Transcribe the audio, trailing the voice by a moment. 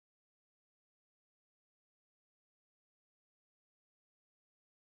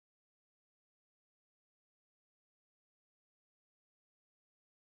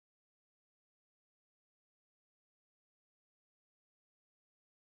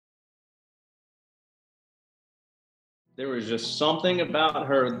There was just something about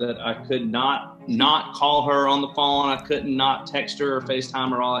her that I could not call her on the phone. I couldn't not text her or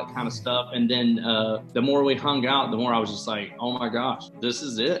FaceTime her, all that kind of stuff. And then the more we hung out, the more I was just like, oh my gosh, this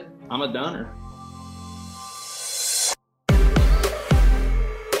is it. I'm a doner.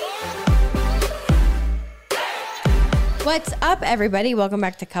 What's up, everybody? Welcome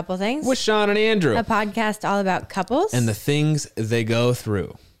back to Couple Things with Sean and Andrew, a podcast all about couples and the things they go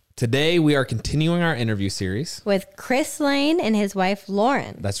through. Today, we are continuing our interview series with Chris Lane and his wife,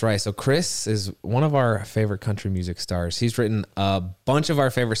 Lauren. That's right. So Chris is one of our favorite country music stars. He's written a bunch of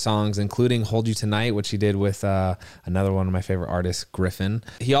our favorite songs, including Hold You Tonight, which he did with another one of my favorite artists, Griffin.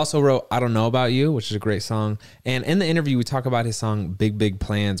 He also wrote I Don't Know About You, which is a great song. And in the interview, we talk about his song Big, Big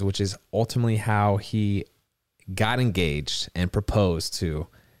Plans, which is ultimately how he got engaged and proposed to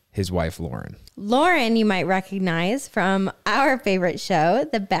his wife, Lauren. Lauren, you might recognize from our favorite show,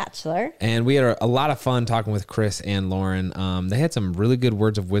 The Bachelor. And we had a lot of fun talking with Chris and Lauren. They had some really good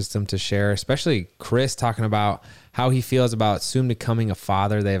words of wisdom to share, especially Chris talking about how he feels about soon becoming a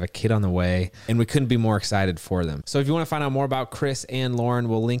father. They have a kid on the way, and we couldn't be more excited for them. So if you want to find out more about Chris and Lauren,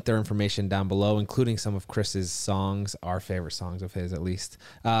 we'll link their information down below, including some of Chris's songs, our favorite songs of his at least.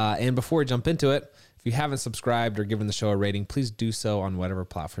 And before we jump into it, if you haven't subscribed or given the show a rating, please do so on whatever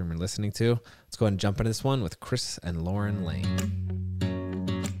platform you're listening to. Let's go ahead and jump into this one with Chris and Lauren Lane.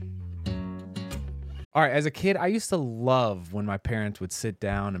 All right, as a kid, I used to love when my parents would sit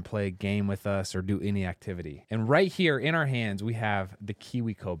down and play a game with us or do any activity. And right here in our hands, we have the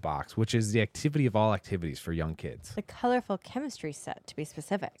KiwiCo box, which is the activity of all activities for young kids. The colorful chemistry set, to be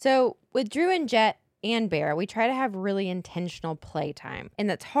specific. So with Drew and Jet and Bear, we try to have really intentional playtime. And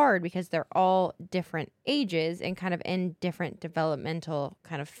that's hard because they're all different ages and kind of in different developmental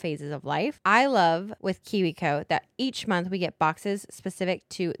kind of phases of life. I love with KiwiCo that each month we get boxes specific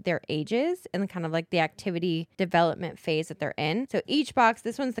to their ages and kind of like the activity development phase that they're in. So each box,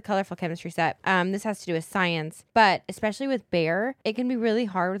 this one's the colorful chemistry set. This has to do with science, but especially with Bear, it can be really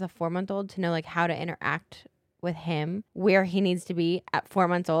hard with a 4-month-old to know like how to interact with him, where he needs to be at 4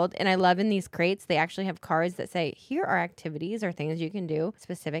 months old. And I love in these crates, they actually have cards that say, here are activities or things you can do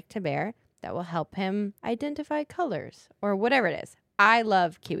specific to Bear that will help him identify colors or whatever it is. I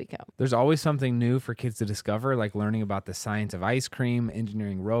love KiwiCo. There's always something new for kids to discover, like learning about the science of ice cream,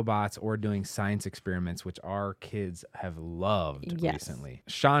 engineering robots, or doing science experiments, which our kids have loved recently.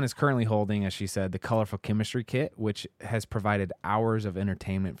 Sean is currently holding, as she said, the Colorful Chemistry Kit, which has provided hours of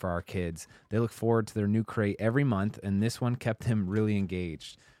entertainment for our kids. They look forward to their new crate every month, and this one kept him really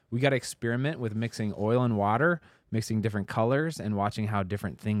engaged. We got to experiment with mixing oil and water, mixing different colors, and watching how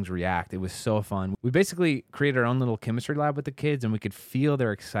different things react. It was so fun. We basically created our own little chemistry lab with the kids, and we could feel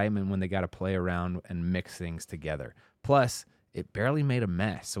their excitement when they got to play around and mix things together. Plus, it barely made a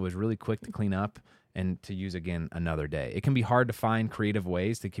mess, so it was really quick to clean up and to use again another day. It can be hard to find creative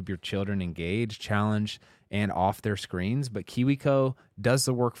ways to keep your children engaged, challenged, and off their screens, but KiwiCo does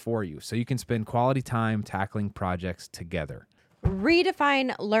the work for you, so you can spend quality time tackling projects together.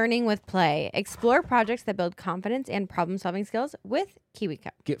 Redefine learning with play. Explore projects that build confidence and problem-solving skills with KiwiCo.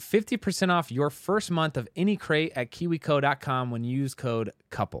 Get 50% off your first month of any crate at KiwiCo.com when you use code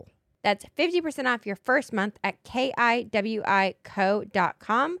COUPLE. That's 50% off your first month at KiwiCo.com.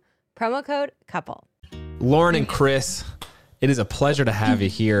 Promo code COUPLE. Lauren and Chris, it is a pleasure to have you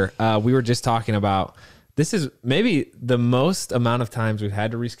here. We were just talking about this is maybe the most amount of times we've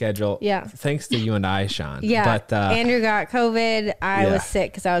had to reschedule. Yeah. Thanks to you and I, Sean. Yeah. But, Andrew got COVID. I was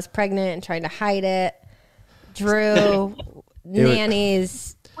sick because I was pregnant and trying to hide it. Drew,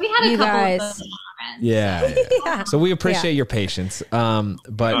 nannies. We had a couple guys. of those moments. Yeah. So we appreciate your patience. But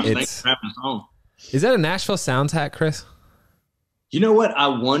Thanks for having us on. Is that a Nashville Sounds hat, Chris? You know what? I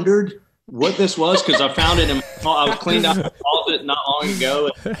wondered what this was because I found it I was cleaned out the closet not long ago.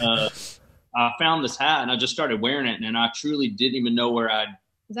 And, I found this hat and I just started wearing it, and I truly didn't even know where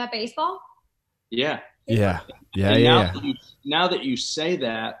Is that baseball? Yeah. Yeah. Now that you say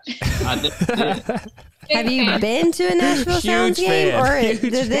that, I think Have you been to a Nashville Sounds game, or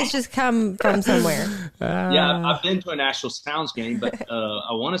did this just come from somewhere? Yeah, I've been to a Nashville Sounds game, but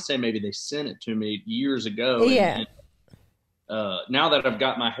I want to say maybe they sent it to me years ago. Yeah. Now that I've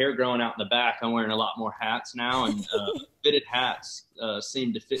got my hair growing out in the back, I'm wearing a lot more hats now, and fitted hats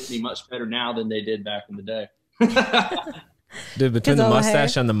seem to fit me much better now than they did back in the day. Dude, between the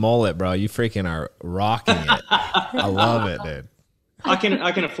mustache and the mullet, bro, you freaking are rocking it. I love it, dude. I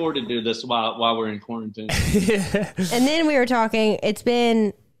can afford to do this while we're in quarantine. And then we were talking. It's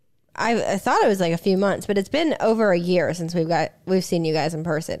been, I thought it was like a few months, but it's been over a year since we've seen you guys in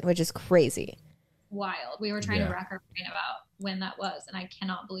person, which is crazy. Wild. We were trying to rack our brain about when that was, and I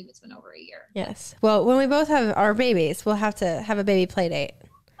cannot believe it's been over a year. Yes. Well, when we both have our babies, we'll have to have a baby play date.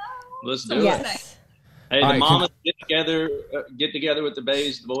 Let's do it. Yes. Hey, the All right, mamas get together with the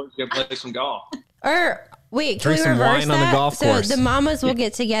babies. The boys go play some golf. Or wait, can Drink we some reverse wine on the that? golf course. So the mamas will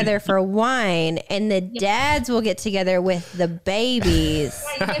get together for wine, and the dads will get together with the babies.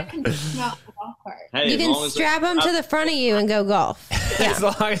 Yeah, you guys can come out the golf cart. Hey, You as can long as strap them to the front of you and go golf. Yeah, As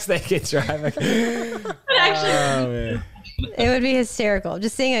long as they get driving. Actually, Man. it would be hysterical.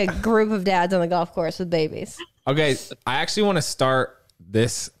 Just seeing a group of dads on the golf course with babies. Okay, I actually want to start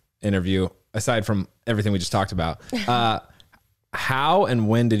this interview, aside from everything we just talked about. How and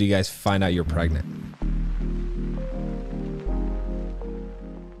when did you guys find out you're pregnant?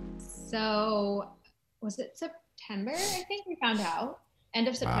 So, was it September? I think we found out. End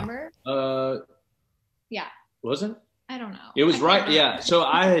of September. Yeah. Wasn't? I don't know. It was I can't right. remember. Yeah. So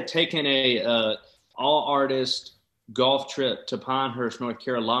I had taken a all artist golf trip to Pinehurst, North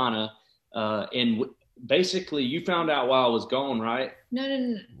Carolina, and basically you found out while I was gone, right?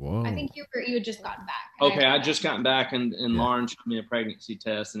 No. Whoa. I think you had just gotten back. Okay, I just gotten back, and Yeah. Lauren showed me a pregnancy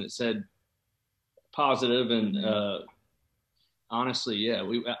test, and it said positive, and honestly, yeah,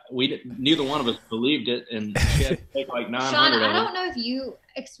 we neither one of us believed it, and she had to take like 900 Sean, of I them. don't know if you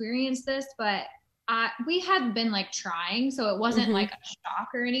experienced this, but we had been like trying, so it wasn't Mhm. like a shock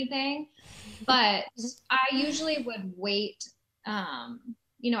or anything. But I usually would wait.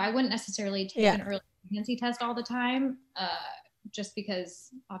 I wouldn't necessarily take Yeah. an early pregnancy test all the time, just because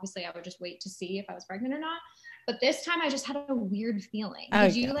obviously I would just wait to see if I was pregnant or not. But this time I just had a weird feeling. Oh,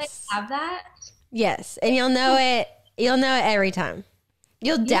 Did you like yes. have that? Yes, and you'll know it. You'll know it every time.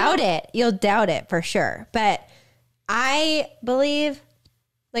 You'll doubt it. You'll doubt it for sure. But I believe,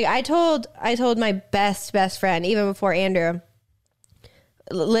 like I told my best friend even before Andrew,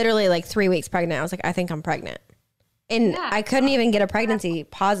 literally like 3 weeks pregnant. I was like, I think I'm pregnant, and Yeah. I couldn't even get a pregnancy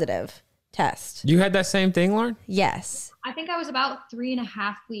positive test. You had that same thing, Lauren? Yes. I think I was about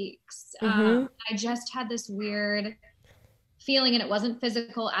 3.5 weeks. Mhm. I just had this weird feeling, and it wasn't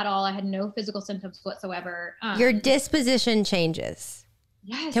physical at all. I had no physical symptoms whatsoever. Your disposition changes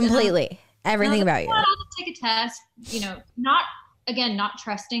yes, completely. Everything about you. I'll just take a test. Not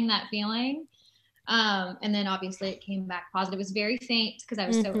trusting that feeling. And then obviously it came back positive. It was very faint because I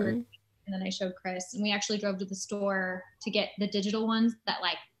was so early. And then I showed Chris, and we actually drove to the store to get the digital ones that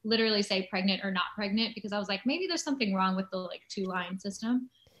like literally say pregnant or not pregnant, because I was like, maybe there's something wrong with the like 2-line system.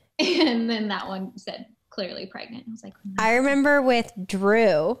 And then that one said clearly pregnant. I was like, I remember with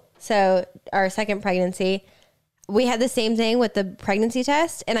Drew, so our second pregnancy, we had the same thing with the pregnancy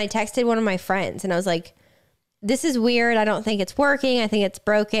test, and I texted one of my friends, and I was like, this is weird. I don't think it's working. I think it's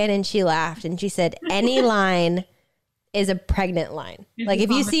broken. And she laughed, and she said, any line is a pregnant line. Like if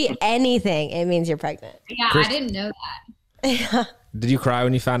you see anything, it means you're pregnant. yeah, Chris- I didn't know that. Did you cry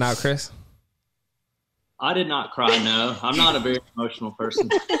when you found out, Chris? I did not cry. No, I'm not a very emotional person.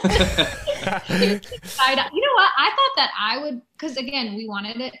 You know what? I thought that I would, because again, we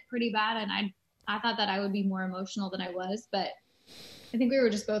wanted it pretty bad, and I thought that I would be more emotional than I was, but I think we were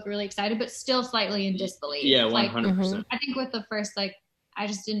just both really excited, but still slightly in disbelief. Yeah, Like, 100%. I think with the first, I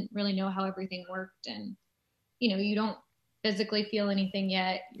just didn't really know how everything worked, and you don't physically feel anything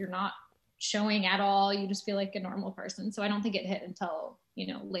yet. You're not showing at all. You just feel like a normal person. So I don't think it hit until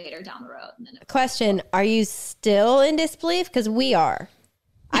later down the road. And then Question, are you still in disbelief? Because we are.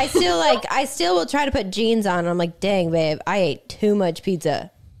 I still will try to put jeans on. I'm like, dang, babe, I ate too much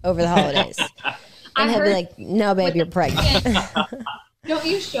pizza over the holidays. And he'll be like, no, babe, you're pregnant. don't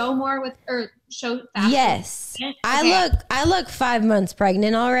you show more or show faster? Yes. Okay. I look 5 months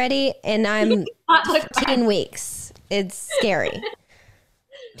pregnant already, and I'm Not look 15 weeks. It's scary.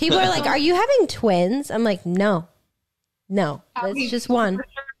 People are like, are you having twins? I'm like, no, it's just one. For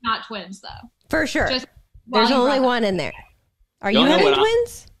sure not twins, though. For sure. Just while There's you only brought one in there. Are Y'all you know having what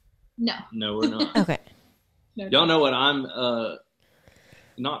twins? No. No, we're not. Okay. Y'all know what I'm,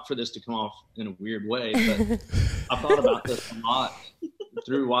 not for this to come off in a weird way, but I thought about this a lot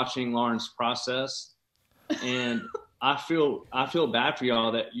through watching Lauren's process. And I feel bad for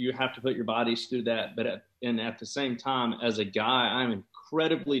y'all that you have to put your bodies through that. But at the same time, as a guy, I'm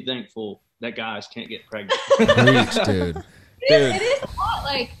incredibly thankful that guys can't get pregnant. Preach, dude. It is a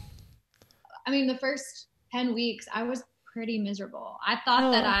lot. The first 10 weeks, I was pretty miserable. I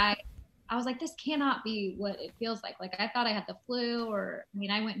thought that I was like, this cannot be what it feels like. Like, I thought I had the flu,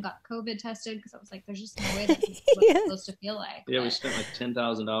 I went and got COVID tested because I was like, there's just no way that's what it's supposed to feel like. Yeah, we But spent like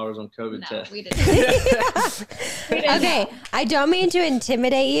 $10,000 on COVID no, tests. we didn't. Okay. I don't mean to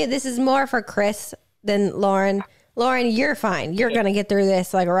intimidate you. This is more for Chris than Lauren. Lauren, you're fine. You're going to get through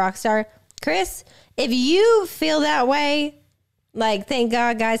this like a rock star. Chris, if you feel that way, Like, thank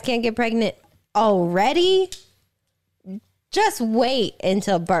God guys can't get pregnant already. Just wait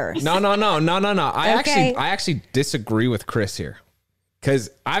until birth. No. I actually disagree with Chris here.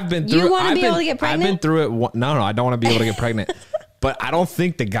 Because I've been through it. You want to be able to get pregnant? I've been through it. No, I don't want to be able to get pregnant. But I don't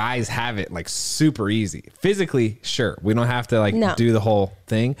think the guys have it like super easy. Physically, sure. We don't have to like do the whole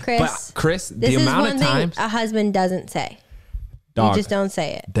thing. Chris, the amount of times a husband doesn't say. Dog, you just don't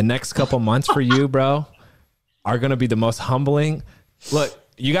say it. The next couple months for you, bro, are going to be the most humbling. Look,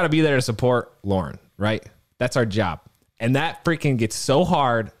 you got to be there to support Lauren, right? That's our job. And that freaking gets so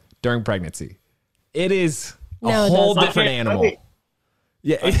hard during pregnancy. It is a whole different animal.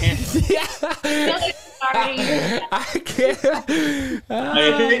 Yeah. I can't.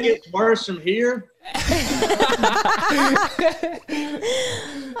 I think it gets worse from here.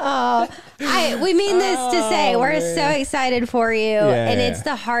 We mean this to say we're so excited for you, it's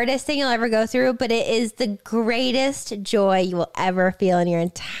the hardest thing you'll ever go through, but it is the greatest joy you will ever feel in your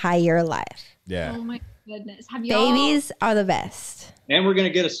entire life. Yeah. Oh my goodness. Babies are the best. And we're gonna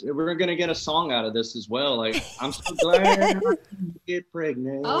get a song out of this as well. Like, I'm so glad I didn't get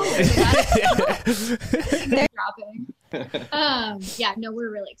pregnant. Oh, they're dropping. Yeah, no, we're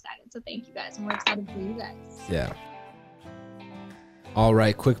really excited. So thank you guys, and we're excited for you guys. Yeah. All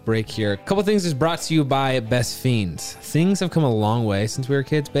right, quick break here. A couple things is brought to you by Best Fiends. Things have come a long way since we were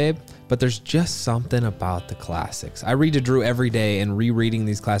kids, babe, but there's just something about the classics. I read to Drew every day, and rereading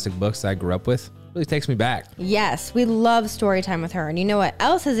these classic books that I grew up with really takes me back. Yes, we love story time with her. And you know what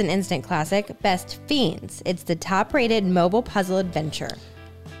else is an instant classic? Best Fiends. It's the top-rated mobile puzzle adventure.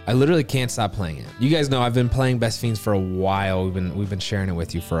 I literally can't stop playing it. You guys know I've been playing Best Fiends for a while. We've been sharing it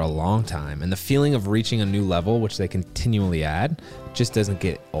with you for a long time. And the feeling of reaching a new level, which they continually add, just doesn't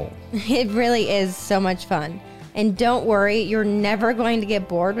get old. It really is so much fun. And don't worry, you're never going to get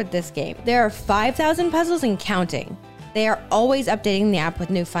bored with this game. There are 5,000 puzzles and counting. They are always updating the app with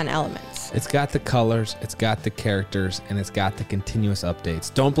new fun elements. It's got the colors, it's got the characters, and it's got the continuous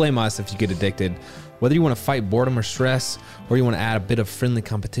updates. Don't blame us if you get addicted. Whether you want to fight boredom or stress, or you want to add a bit of friendly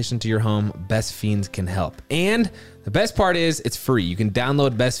competition to your home, Best Fiends can help. And the best part is it's free. You can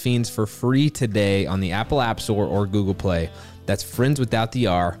download Best Fiends for free today on the Apple App Store or Google Play. That's friends without the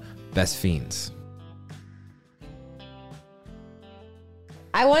R, Best Fiends.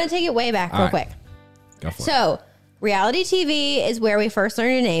 I want to take it way back real quick. Go for it. So, reality TV is where we first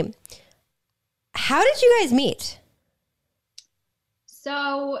learned your name. How did you guys meet?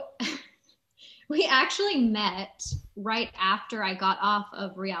 So we actually met right after I got off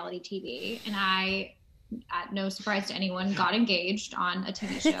of reality TV, and I, at no surprise to anyone, got engaged on a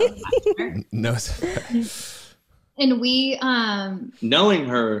TV show. No surprise. And we, knowing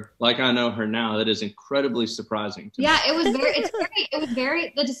her like I know her now, that is incredibly surprising to me. Yeah, it was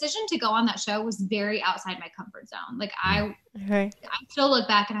very, the decision to go on that show was very outside my comfort zone. Like I still look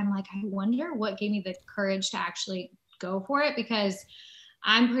back and I'm like, I wonder what gave me the courage to actually go for it, because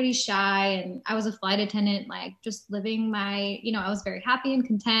I'm pretty shy and I was a flight attendant, like just living my, I was very happy and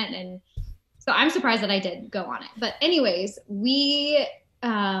content. And so I'm surprised that I did go on it. But anyways, we,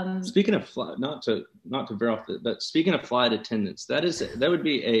 speaking of flight, not to veer off, but speaking of flight attendants, that would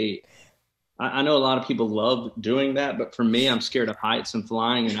be I know a lot of people love doing that, but for me, I'm scared of heights and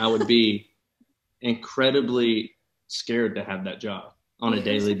flying, and I would be incredibly scared to have that job on a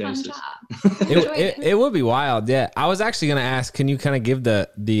daily basis. It would be wild. Yeah. I was actually going to ask, can you kind of give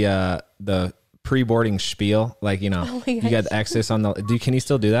the pre-boarding spiel? Like, you got the access on can you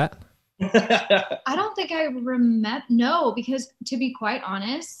still do that? I don't think I remember. No, because to be quite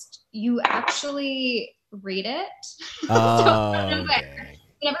honest, you actually read it. I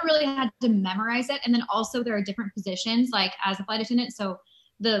never really had to memorize it. And then also there are different positions, like as a flight attendant. So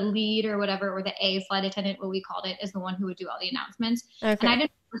the lead or whatever, or the A flight attendant, what we called it, is the one who would do all the announcements. Okay. And I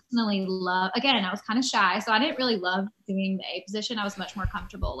didn't personally again, I was kind of shy, so I didn't really love doing the A position. I was much more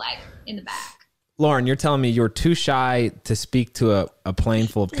comfortable like in the back. Lauren, you're telling me you're too shy to speak to a plane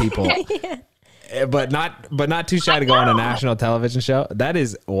full of people, but not too shy to go on a national television show. That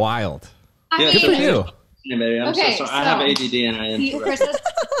is wild. Good for you. I'm so sorry. I have ADD and I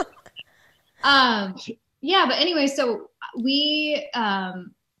interrupt. Yeah, but anyway, so we,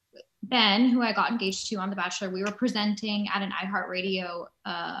 Ben, who I got engaged to on The Bachelor, we were presenting at an iHeartRadio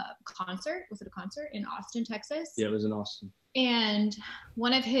concert. Was it a concert in Austin, Texas? Yeah, it was in Austin. And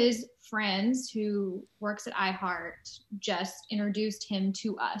one of his friends who works at iHeart just introduced him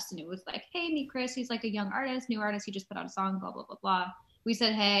to us. And it was like, hey, meet Chris. He's like a young artist, new artist. He just put out a song, blah, blah, blah, blah. We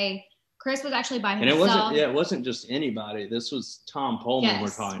said, hey. Chris was actually by himself. And it wasn't just anybody. This was Tom Pullman we're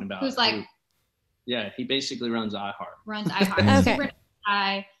talking about. Who's like, he basically runs iHeart. Okay. Super nice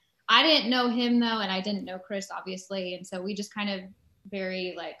guy. I didn't know him though, and I didn't know Chris obviously, and so we just kind of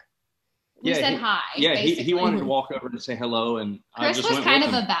very like we said hi. Yeah, he wanted to walk over and say hello, and Chris I just was kind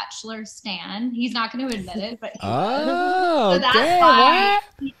of a Bachelor stan. He's not going to admit it, but so that's why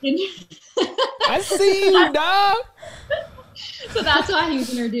I see you, dog. So that's why he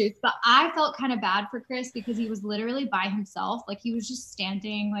was introduced. But I felt kind of bad for Chris because he was literally by himself. Like he was just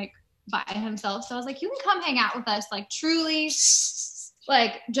standing like by himself. So I was like, you can come hang out with us. Like truly,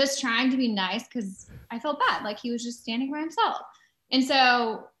 like just trying to be nice because I felt bad. Like he was just standing by himself. And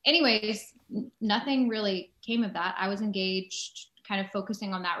so anyways, nothing really came of that. I was engaged, kind of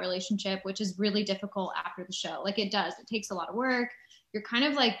focusing on that relationship, which is really difficult after the show. Like it does. It takes a lot of work. You're kind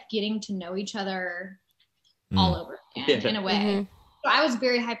of like getting to know each other all over again in a way. Mm-hmm. So I was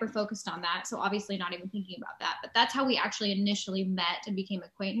very hyper focused on that. So obviously not even thinking about that, but that's how we actually initially met and became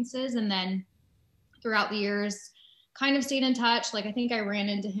acquaintances. And then throughout the years, kind of stayed in touch. Like I think I ran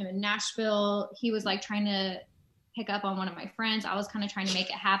into him in Nashville. He was like trying to pick up on one of my friends. I was kind of trying to make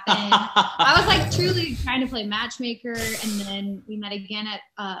it happen. I was like truly trying to play matchmaker. And then we met again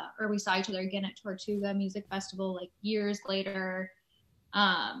or we saw each other again at Tortuga Music Festival, like years later.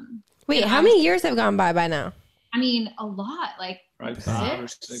 Wait, how many years have gone by now? I mean, a lot, like right, 5 or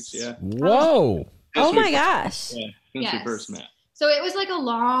 6, yeah. Whoa. Oh my gosh. Yeah, since we first met. So it was like a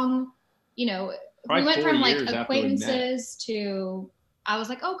long, we went from like acquaintances to, I was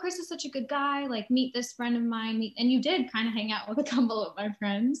like, oh, Chris is such a good guy. Like meet this friend of mine. And you did kind of hang out with a couple of my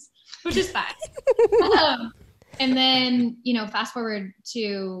friends, which is fine. And then, fast forward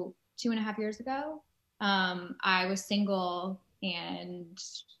to 2.5 years ago, I was single and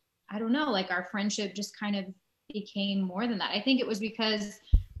I don't know, like our friendship just kind of became more than that. I think it was because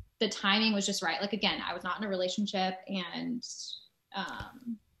the timing was just right. Like, again, I was not in a relationship and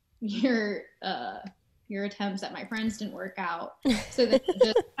your attempts at my friends didn't work out. So that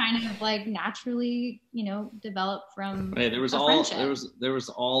just kind of like naturally, developed from there was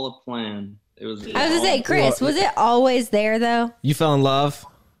all a plan. I was gonna say, Chris, was it always there though? You fell in love?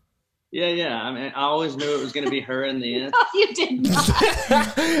 Yeah. I mean, I always knew it was going to be her in the end. No, you did not.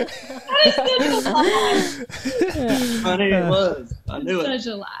 Funny it was. I knew it.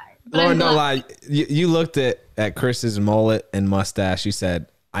 Such a lie. Lauren, no lie. You looked at Chris's mullet and mustache. You said,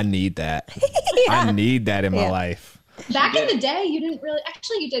 I need that. Yeah. I need that in my life. Back in the day, you didn't really.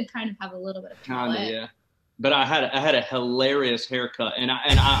 Actually, you did kind of have a little bit of mullet. Yeah. But I had a hilarious haircut, and I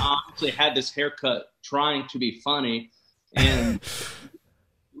honestly had this haircut trying to be funny, and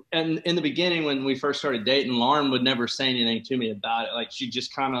in the beginning when we first started dating, Lauren would never say anything to me about it. Like she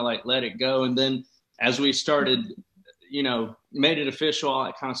just kind of like let it go, and then as we started, made it official, all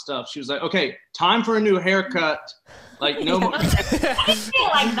that kind of stuff, she was like, "Okay, time for a new haircut." Like no more. I didn't feel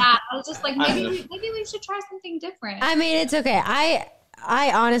like that. I was just like, maybe we should try something different. I mean, it's okay.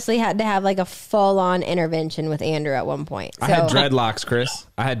 I honestly had to have like a full-on intervention with Andrew at one point. So. I had dreadlocks, Chris.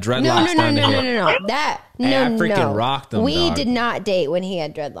 I had dreadlocks. No. I freaking rocked them. We did not date when he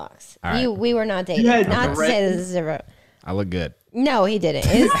had dreadlocks. Right. We were not dating. Not to say this is ever. I look good. No, he didn't.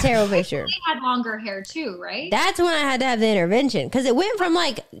 It's a terrible picture. He had longer hair too, right? That's when I had to have the intervention because it went from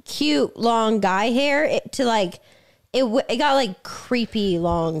like cute long guy hair to like. It got like creepy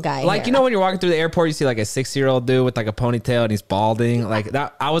long guy like hair. When you're walking through the airport, you see like a 6-year-old dude with like a ponytail and he's balding like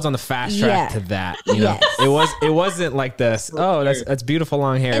that. I was on the fast track to that. Yes. It wasn't like this. Oh, that's beautiful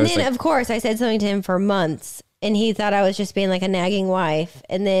long hair. And then of course I said something to him for months, and he thought I was just being like a nagging wife.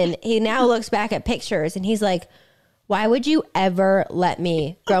 And then he now looks back at pictures and he's like, "Why would you ever let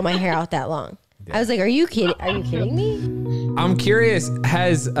me grow my hair out that long?" Yeah. I was like, "Are you kidding? Are you kidding me?" I'm curious.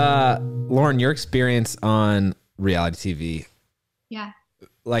 Has Lauren, your experience on reality TV,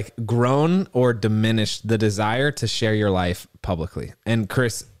 like grown or diminished the desire to share your life publicly? And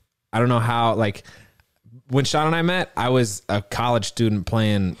Chris, I don't know how, like when Sean and I met, I was a college student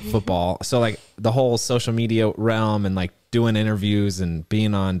playing football. So like the whole social media realm and like doing interviews and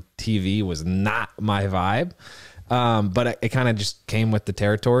being on TV was not my vibe. But it kind of just came with the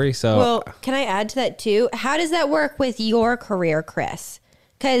territory. So well, can I add to that too? How does that work with your career, Chris?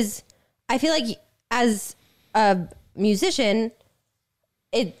 Because I feel like as a musician,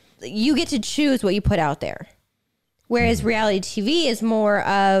 you get to choose what you put out there, whereas reality TV is more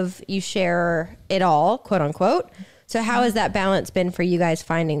of you share it all, quote unquote. So how has that balance been for you guys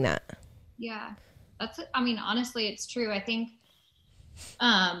finding that? Yeah, honestly, it's true. I think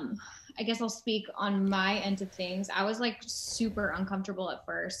I guess I'll speak on my end of things. I was like super uncomfortable at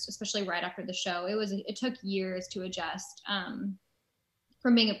first, especially right after the show. It took years to adjust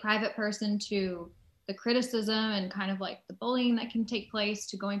from being a private person to the criticism and kind of like the bullying that can take place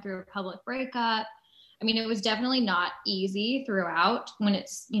to going through a public breakup. I mean, it was definitely not easy throughout when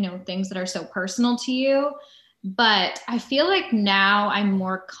it's, you know, things that are so personal to you. But I feel like now I'm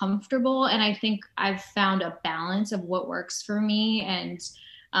more comfortable, and I think I've found a balance of what works for me. And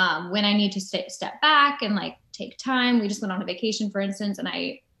when I need to step back and like take time. We just went on a vacation, for instance, and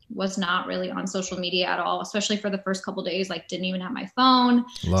I was not really on social media at all, especially for the first couple of days, like didn't even have my phone.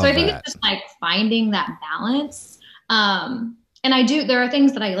 So I think it's just like finding that balance. And there are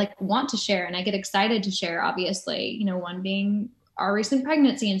things that I like want to share and I get excited to share, obviously, you know, one being our recent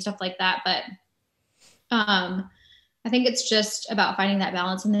pregnancy and stuff like that. But I think it's just about finding that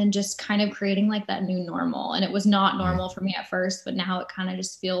balance and then just kind of creating like that new normal. And it was not normal for me at first, but now it kind of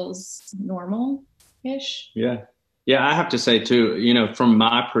just feels normal-ish. Yeah. Yeah. I have to say too, you know, from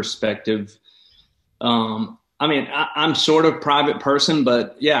my perspective, I mean, I'm sort of private person,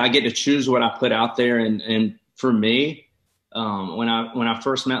 but yeah, I get to choose what I put out there. And for me, when I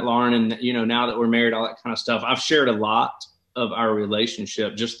first met Lauren and, you know, now that we're married, all that kind of stuff, I've shared a lot of our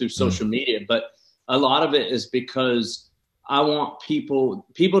relationship just through social media, but a lot of it is because I want people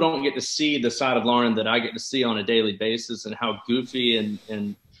don't get to see the side of Lauren that I get to see on a daily basis and how goofy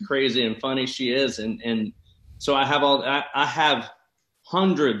and crazy and funny she is. And so I have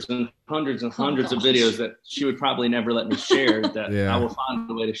hundreds and hundreds and hundreds of videos that she would probably never let me share that I will find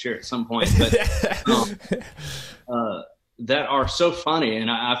a way to share at some point. But that are so funny.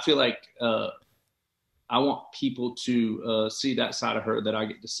 And I feel like I want people to see that side of her that I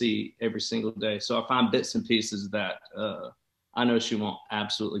get to see every single day. So I find bits and pieces that I know she won't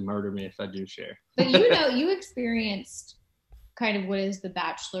absolutely murder me if I do share. But you know, you experienced kind of what is the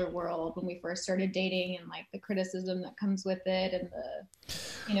Bachelor world when we first started dating and like the criticism that comes with it. And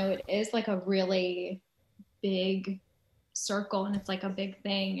you know, it is like a really big circle and it's like a big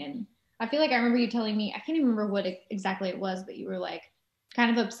thing. And I feel like I remember you telling me, I can't even remember what exactly it was, but you were like,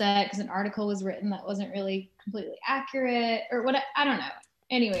 kind of upset because an article was written that wasn't really completely accurate or what, I don't know.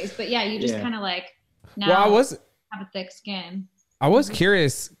 Anyways, but yeah, you just kind of like now have a thick skin. I was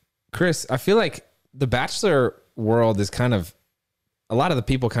curious, Chris, I feel like the Bachelor world is kind of, a lot of the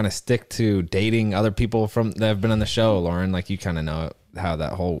people kind of stick to dating other people that have been on the show, Lauren, like you kind of know how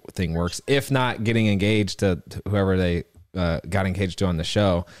that whole thing works. If not getting engaged to whoever they got engaged to on the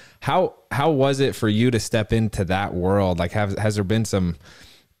show. How was it for you to step into that world? Like, has there been some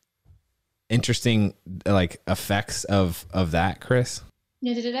interesting like effects of that, Chris?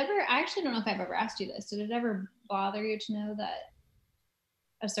 Yeah, did it ever? I actually don't know if I've ever asked you this. Did it ever bother you to know that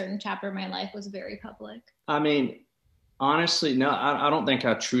a certain chapter of my life was very public? I mean, honestly, no. I don't think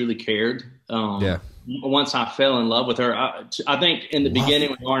I truly cared. Once I fell in love with her, I think in the beginning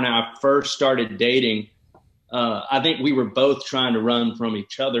when Lauren and I first started dating. I think we were both trying to run from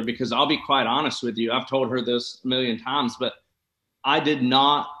each other because I'll be quite honest with you. I've told her this a million times, but I did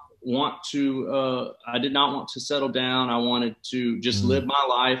not want to settle down. I wanted to just live my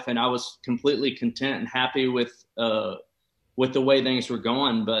life, and I was completely content and happy with the way things were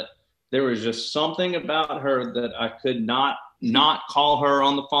going. But there was just something about her that I could not call her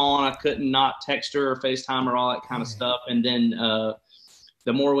on the phone. I couldn't not text her or FaceTime her, all that kind of stuff. And then,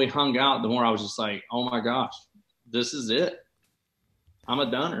 the more we hung out, the more I was just like, oh my gosh, this is it. I'm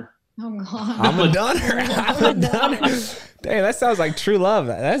a dunner. Oh God. I'm a dunner. Dang, that sounds like true love.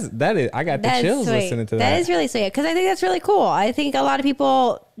 That is. I got the chills sweet. Listening to that. That is really sweet because I think that's really cool. I think a lot of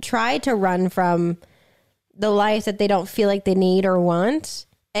people try to run from the life that they don't feel like they need or want,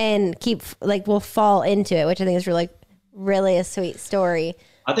 and will fall into it, which I think is really a sweet story.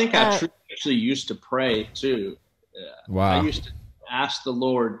 I think I actually used to pray too. Wow. I used to ask the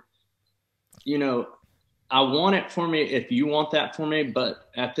Lord, you know, I want it for me if you want that for me, but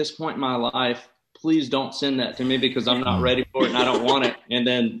at this point in my life, please don't send that to me because I'm not ready for it and I don't want it. And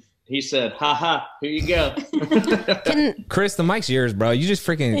then he said, here you go. Chris, the mic's yours, bro. You just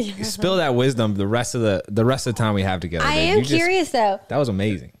freaking spill that wisdom the rest of the time we have together. I am curious though. That was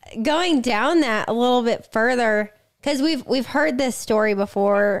amazing. Going down that a little bit further, because we've heard this story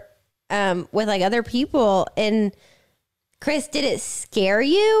before with like other people. And Chris, did it scare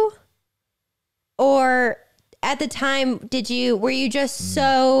you? Or at the time, were you just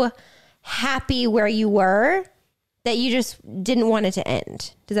so happy where you were that you just didn't want it to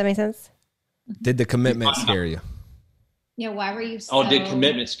end? Does that make sense? Did the commitment scare you? Yeah, why were you so... did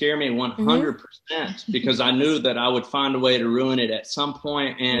commitment scare me? 100%, because I knew that I would find a way to ruin it at some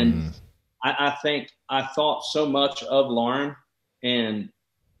point. And I think I thought so much of Lauren and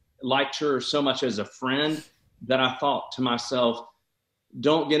liked her so much as a friend that I thought to myself,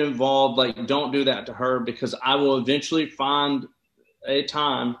 don't get involved. Like, don't do that to her because I will eventually find a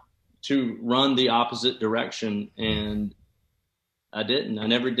time to run the opposite direction. And I didn't. I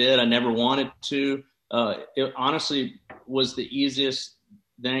never did. I never wanted to. it honestly was the easiest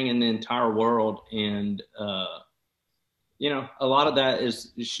thing in the entire world. And, you know, a lot of that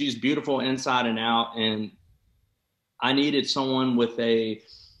is she's beautiful inside and out. And I needed someone with a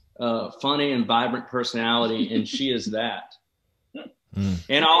funny and vibrant personality, and she is that.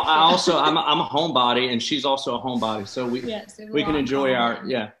 And I'm a homebody, and she's also a homebody, so we can enjoy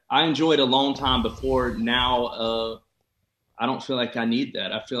I enjoyed alone time before. Now I don't feel like I need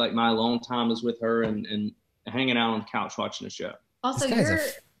that. I feel like my alone time is with her and hanging out on the couch watching a show. Also, this guy's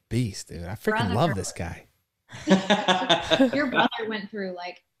a beast, dude. I freaking love this guy. Your brother went through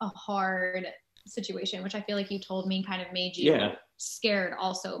like a hard situation, which I feel like you told me kind of made you scared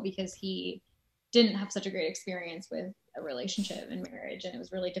also, because he didn't have such a great experience with a relationship and marriage, and it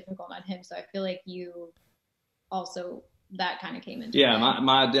was really difficult on him. So I feel like you also, that kind of came into play.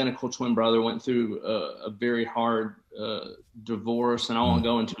 My identical twin brother went through a very hard divorce, and I won't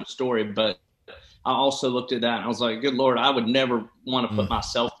go into the story, but I also looked at that and I was like, good Lord, I would never want to put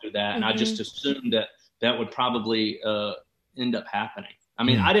myself through that. And I just assumed that would probably end up happening. I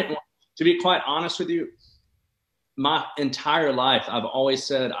mean, I didn't want, to be quite honest with you, my entire life, I've always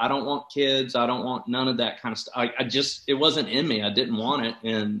said, I don't want kids. I don't want none of that kind of stuff. I just, it wasn't in me. I didn't want it.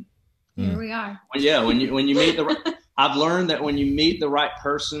 And here we are. When you meet I've learned that when you meet the right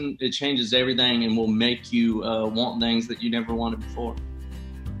person, it changes everything and will make you want things that you never wanted before.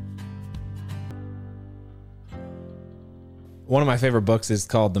 One of my favorite books is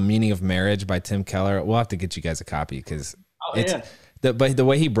called The Meaning of Marriage by Tim Keller. We'll have to get you guys a copy because but the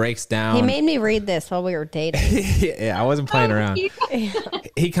way he breaks down. He made me read this while we were dating. Yeah, I wasn't playing around.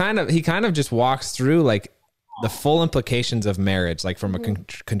 He kind of just walks through like the full implications of marriage, like from a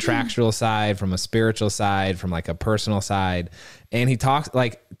contractual side, from a spiritual side, from like a personal side. And he talks,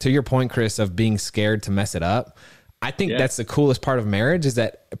 like, to your point, Chris, of being scared to mess it up. I think that's the coolest part of marriage, is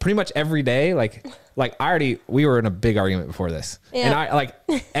that pretty much every day, we were in a big argument before this. Yeah. And I like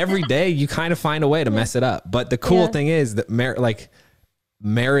every day you kind of find a way to mess it up. But the cool thing is that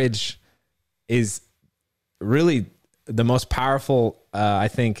marriage is really the most powerful, I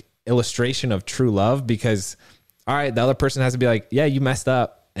think, illustration of true love, because all right, the other person has to be like, yeah, you messed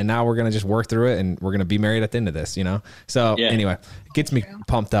up, and now we're going to just work through it, and we're going to be married at the end of this, you know? So anyway, it gets me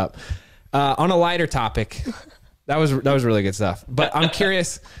pumped up. On a lighter topic, that was really good stuff. But I'm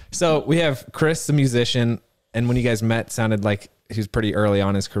curious. So we have Chris, the musician, and when you guys met, sounded like he was pretty early on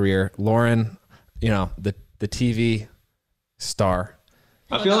in his career. Lauren, you know, the TV star.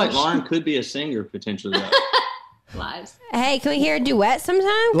 I feel like Lauren could be a singer potentially. Lies. Hey, can we hear a duet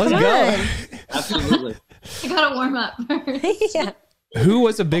sometime? Let's go. Absolutely. I gotta warm up first. Yeah. Who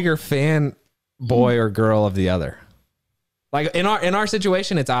was a bigger fan, boy or girl, of the other? Like in our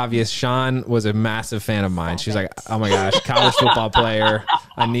situation, it's obvious. Sean was a massive fan of mine. She's like, oh my gosh, college football player.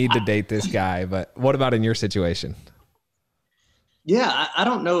 I need to date this guy. But what about in your situation? Yeah, I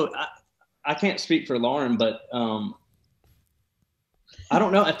don't know. I can't speak for Lauren, but I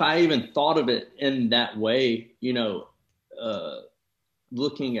don't know if I even thought of it in that way, you know,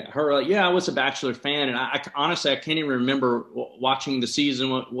 looking at her. Like, I was a Bachelor fan, and I honestly, I can't even remember watching the season,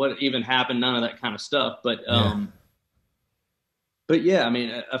 what even happened, none of that kind of stuff. But but yeah, I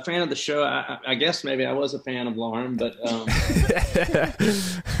mean, a fan of the show. I guess maybe I was a fan of Lauren, but I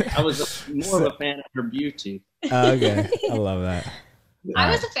was more of a fan of her beauty. Okay, I love that. I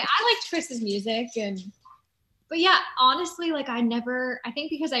was a fan. I liked Chris's music, but yeah, honestly, like I think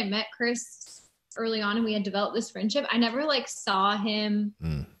because I met Chris early on and we had developed this friendship, I never like saw him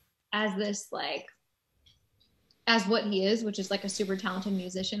as this as what he is, which is like a super talented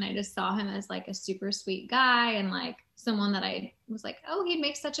musician. I just saw him as like a super sweet guy and like someone that I was like, oh, he'd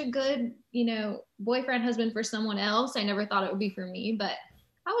make such a good, you know, boyfriend, husband for someone else. I never thought it would be for me, but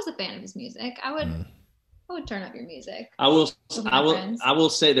I was a fan of his music. I would turn up your music. I will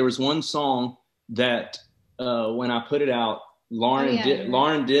say there was one song that when I put it out,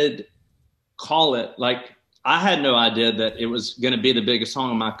 Lauren did call it, like, I had no idea that it was going to be the biggest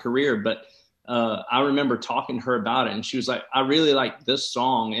song of my career, but I remember talking to her about it, and she was like, I really like this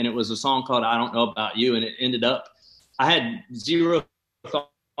song. And it was a song called I Don't Know About You. And it ended up, I had zero thought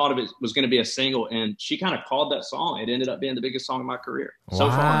of it was going to be a single, and she kind of called that song. It ended up being the biggest song of my career so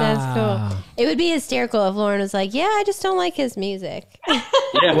far. That's cool. It would be hysterical if Lauren was like, I just don't like his music. Yeah,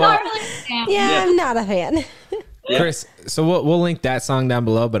 not really a fan. I'm not a fan. Chris, so we'll link that song down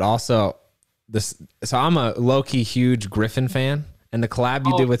below, but also this. So I'm a low-key huge Griffin fan, and the collab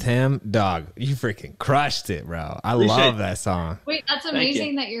you did with him, dog, you freaking crushed it, bro. I love that song. Wait, that's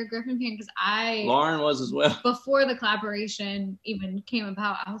amazing that you're a Griffin fan, because Lauren was as well. Before the collaboration even came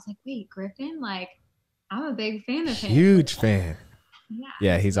about, I was like, wait, Griffin? Like, I'm a big fan of him. Huge fan. Yeah.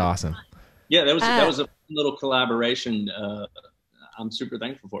 Yeah, he's awesome. Yeah, that was a little collaboration. I'm super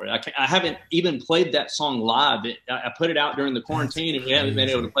thankful for it. I haven't even played that song live. I put it out during the quarantine, and we haven't been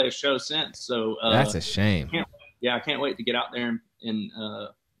able to play a show since. So that's a shame. I can't wait to get out there and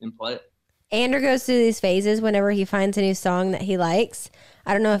play it. Andrew goes through these phases whenever he finds a new song that he likes.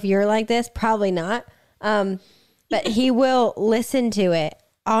 I don't know if you're like this, probably not. But he will listen to it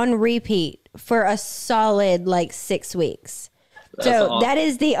on repeat for a solid 6 weeks. So that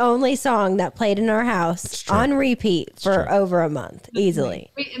is the only song that played in our house on repeat for over a month, easily.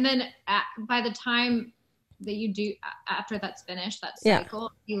 Wait, and then by the time that you do, after that's finished, that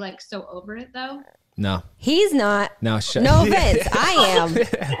cycle, you so over it though? No. He's not. No, no offense. I am.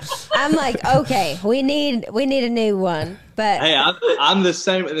 I'm like, okay, we need a new one. But hey, I'm the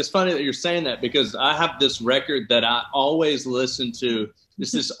same. It's funny that you're saying that because I have this record that I always listen to.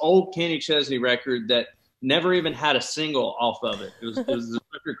 It's this old Kenny Chesney record that never even had a single off of it. It was this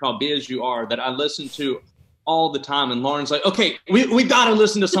record called Be As You Are that I listened to all the time. And Lauren's like, okay, we got to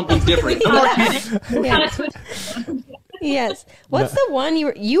listen to something different. No more Kenny. Yes. What's the one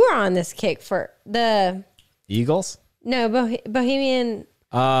you were on this kick for? The Eagles? No, Bohemian.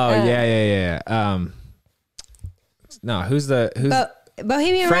 Oh, yeah. No, who's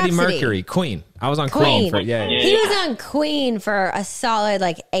Bohemian Freddie Rhapsody. Mercury, Queen. I was on Queen for He was on Queen for a solid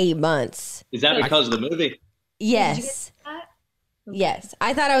 8 months. Is that because of the movie? Yes. Yes.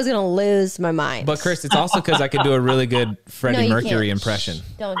 I thought I was going to lose my mind. But Chris, it's also because I could do a really good Freddie Mercury impression.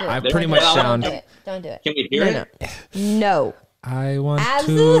 Don't do it. I pretty much sound. Don't do it. Can we hear it? No. I want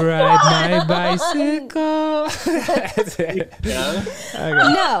to ride my bicycle. Yeah. Okay.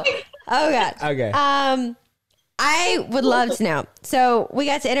 No. Oh God. Okay. I would love to know. So we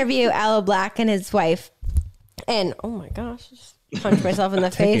got to interview Aloe Blacc and his wife, and oh my gosh, I just punched myself in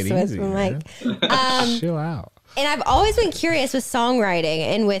the face with my mic. Chill out. And I've always been curious with songwriting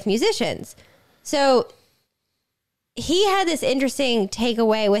and with musicians. So he had this interesting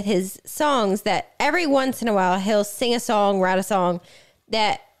takeaway with his songs that every once in a while he'll sing a song, write a song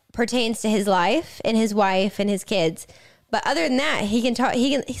that pertains to his life and his wife and his kids. But other than that, he can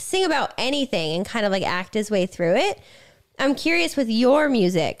sing about anything and kind of act his way through it. I'm curious with your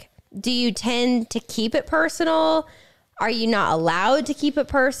music, do you tend to keep it personal? Are you not allowed to keep it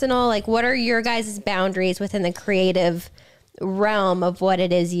personal? What are your guys' boundaries within the creative realm of what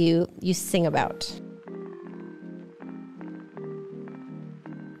it is you sing about?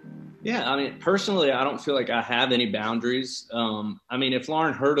 Yeah, I mean, personally, I don't feel like I have any boundaries. I mean, if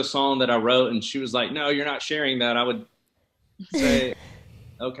Lauren heard a song that I wrote and she was like, no, you're not sharing that, I would say,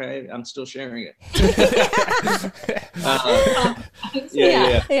 okay, I'm still sharing it.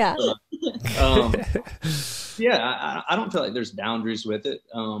 I don't feel like there's boundaries with it.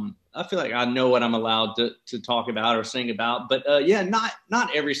 I feel like I know what I'm allowed to talk about or sing about. But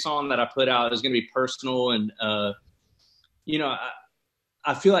not every song that I put out is going to be personal. And,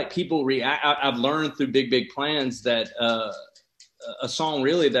 I feel like people react. I've learned through Big Plans that a song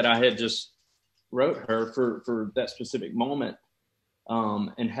really that I had just wrote her for that specific moment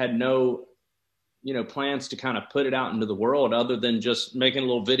and had no plans to kind of put it out into the world other than just making a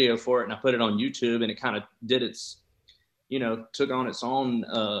little video for it. And I put it on YouTube and it kind of did took on its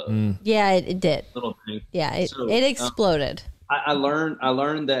own yeah, it did little thing. Yeah, it exploded. I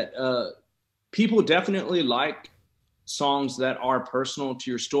learned that people definitely like songs that are personal to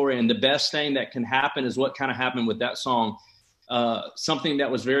your story, and the best thing that can happen is what kind of happened with that song. Something that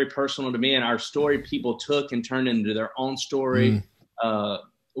was very personal to me and our story people took and turned into their own story,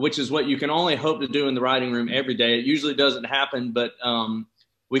 which is what you can only hope to do in the writing room every day. It usually doesn't happen, but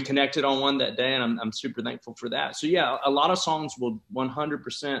we connected on one that day, and I'm super thankful for that. So yeah, a lot of songs will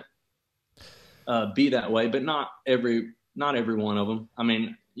 100% be that way, but not every one of them. I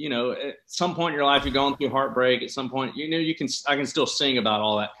mean, at some point in your life, you're going through heartbreak. At some point, I can still sing about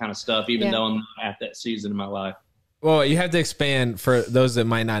all that kind of stuff, even though I'm not at that season in my life. Well, you have to expand for those that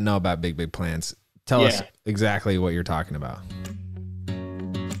might not know about Big Plans. Tell us exactly what you're talking about.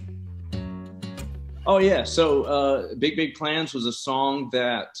 Oh yeah. So Big Plans was a song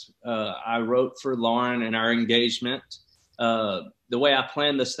that I wrote for Lauren in our engagement. The way I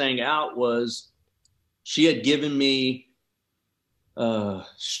planned this thing out was she had given me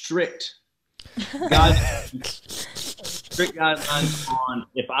strict guidelines on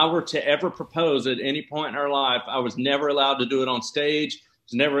if I were to ever propose at any point in our life, I was never allowed to do it on stage. I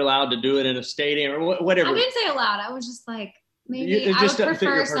was never allowed to do it in a stadium or whatever. I didn't say allowed. I was just like, maybe I would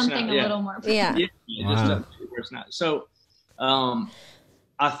prefer something a little more. So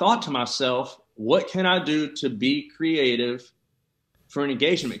I thought to myself, what can I do to be creative for an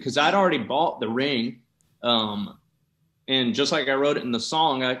engagement? Because I'd already bought the ring. And just like I wrote it in the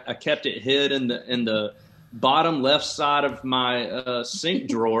song, I kept it hid in the bottom left side of my sink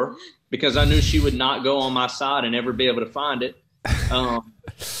drawer because I knew she would not go on my side and never be able to find it.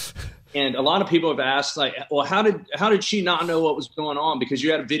 And a lot of people have asked, like, well, how did she not know what was going on? Because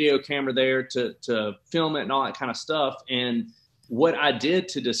you had a video camera there to film it and all that kind of stuff. And what I did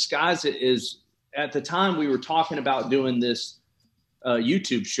to disguise it is, at the time we were talking about doing this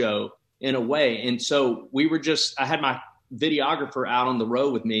YouTube show in a way. And so I had my videographer out on the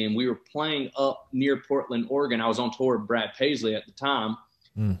road with me, and we were playing up near Portland, Oregon. I was on tour with Brad Paisley at the time.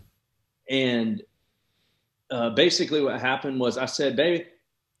 And basically what happened was I said, babe,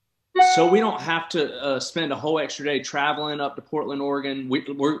 so we don't have to spend a whole extra day traveling up to Portland, Oregon.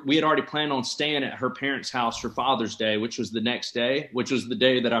 We had already planned on staying at her parents' house for Father's Day, which was the next day, which was the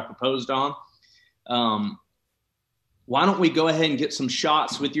day that I proposed on. Why don't we go ahead and get some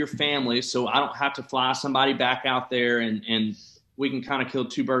shots with your family so I don't have to fly somebody back out there, and we can kind of kill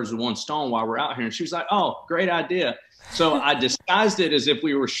two birds with one stone while we're out here. And she was like, oh, great idea. So I disguised it as if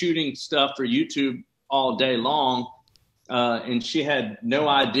we were shooting stuff for YouTube all day long. And she had no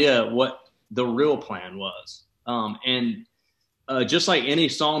idea what the real plan was. And just like any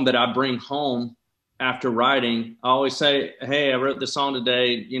song that I bring home after writing, I always say, hey, I wrote this song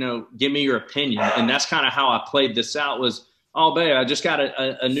today, give me your opinion. And that's kind of how I played this out was, oh, babe, I just got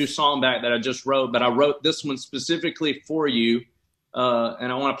a new song back that I just wrote, but I wrote this one specifically for you.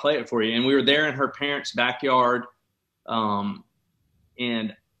 And I want to play it for you. And we were there in her parents' backyard. And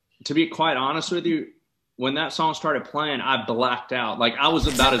to be quite honest with you, when that song started playing, I blacked out. Like, I was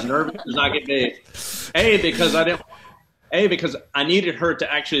about as nervous as I could be. Because I needed her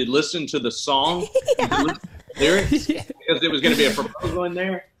to actually listen to the song, the lyrics, because it was going to be a proposal in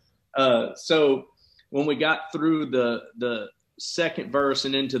there. So when we got through the second verse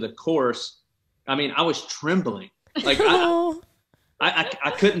and into the chorus, I mean, I was trembling. Like,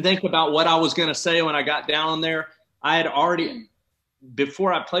 I couldn't think about what I was going to say when I got down there. I had already,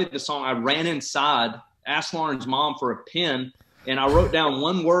 before I played the song, I ran inside, asked Lauren's mom for a pen, and I wrote down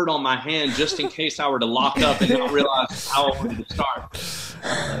one word on my hand just in case I were to lock up and not realize how I wanted to start.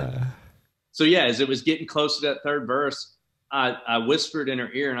 So yeah, as it was getting close to that third verse, I whispered in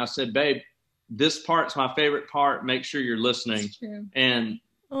her ear and I said, babe, this part's my favorite part. Make sure you're listening. And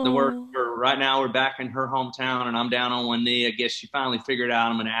the word for right now, we're back in her hometown and I'm down on one knee. I guess she finally figured out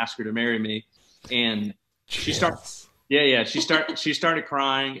I'm going to ask her to marry me. And she started, she started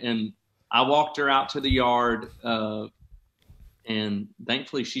crying, and I walked her out to the yard, and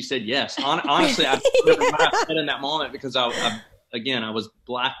thankfully she said yes. Honestly, I don't remember what I said in that moment because I was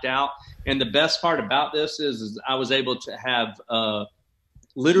blacked out. And the best part about this is I was able to have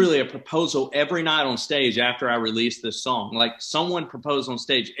literally a proposal every night on stage after I released this song. Like, someone proposed on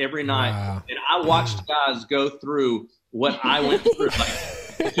stage every night. Wow. And I watched guys go through what I went through. Like,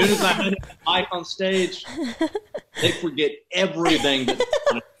 as soon as I had a mic on stage, they forget everything that's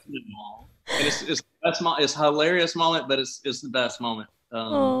going on. And it's a hilarious moment, but it's the best moment.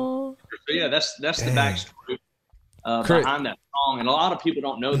 So yeah, that's the backstory behind that song. And a lot of people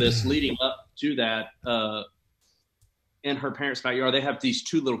don't know this. Leading up to that, in her parents' backyard, they have these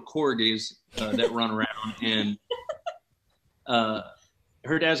two little corgis that run around, and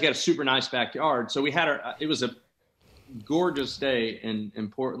her dad's got a super nice backyard. So we had it was a gorgeous day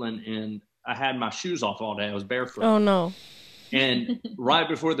in Portland, and I had my shoes off all day. I was barefoot. Oh no. And right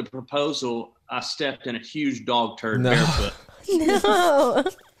before the proposal, I stepped in a huge dog turd barefoot. No.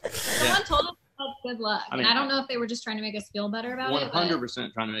 Someone told us that's good luck. I mean, and I don't know if they were just trying to make us feel better about 100% it.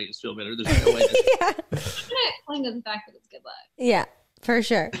 100% trying to make us feel better. There's no way. I'm going to cling to the fact that it's good luck. Yeah, for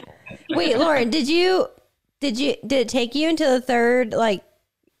sure. Wait, Lauren, did it take you until the third, like,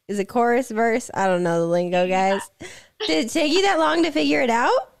 is it chorus, verse? I don't know the lingo, guys. Did it take you that long to figure it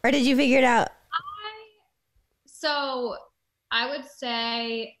out? Or did you figure it out? So I would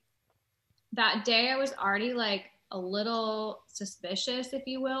say that day I was already like a little suspicious, if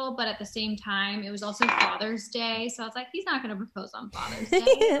you will, but at the same time, it was also Father's Day. So I was like, he's not going to propose on Father's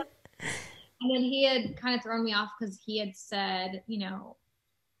Day. And then he had kind of thrown me off because he had said,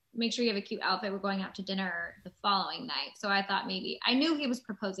 make sure you have a cute outfit. We're going out to dinner the following night. So I thought I knew he was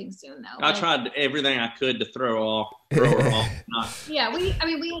proposing soon though. I tried everything I could to throw her off. Yeah, we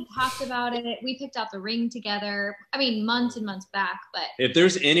had talked about it. We picked out the ring together. Months and months back. But if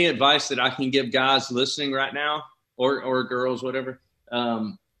there's any advice that I can give guys listening right now, or girls, whatever,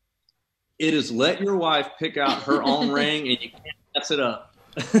 it is let your wife pick out her own ring, and you can't mess it up.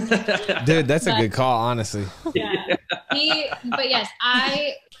 Dude, that's a good call, honestly. Yeah. But yes,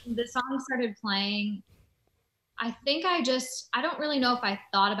 the song started playing. I think I don't really know if I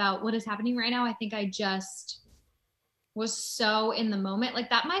thought about what is happening right now. I think I just was so in the moment. Like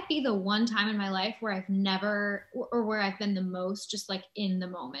that might be the one time in my life where I've never, or where I've been the most just like in the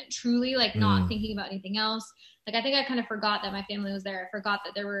moment, truly like not thinking about anything else. Like I think I kind of forgot that my family was there. I forgot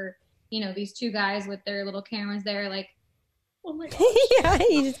that there were, you know, these two guys with their little cameras there. Like, oh my gosh. Yeah,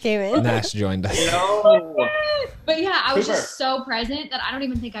 he just came in. Nash joined us. No. But yeah, I was just so present that I don't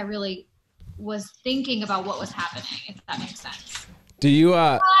even think I really was thinking about what was happening, if that makes sense. Do you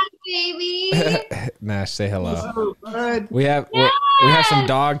Hi, baby. Nash, say hello. So good. We have some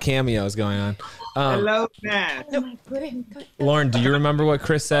dog cameos going on. Hello, Nash. Lauren, do you remember what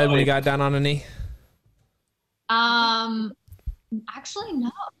Chris said when he got down on a knee? Actually,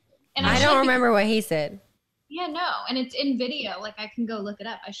 no. And I don't remember what he said. Yeah, no. And it's in video. Like I can go look it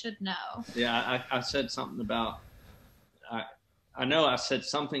up. I should know. Yeah, I said something about. I know I said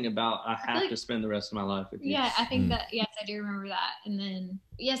something about I have to spend the rest of my life with you. Yeah, I think that. Yes, I do remember that. And then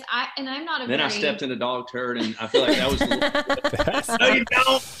yes, I'm not a. Then I stepped in a dog turd, and I feel like that was. No, you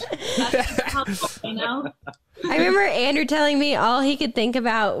don't. That's you know. I remember Andrew telling me all he could think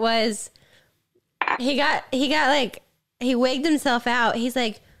about was he got like he wigged himself out. He's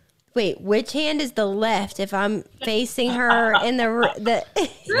like, wait, which hand is the left if I'm facing her in the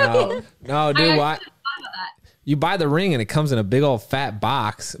No, dude, why? You buy the ring and it comes in a big old fat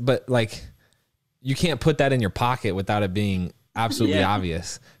box, but like you can't put that in your pocket without it being absolutely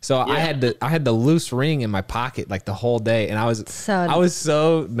obvious. So I had the loose ring in my pocket like the whole day, and I was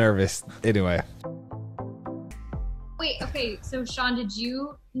so nervous. Anyway. Wait, okay. So Sean, did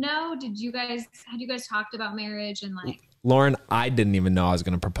you know? Had you guys talked about marriage and like? Lauren, I didn't even know I was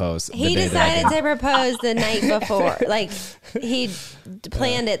going to propose. He decided to propose the night before. Like he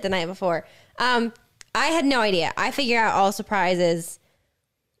planned it the night before. I had no idea. I figure out all surprises.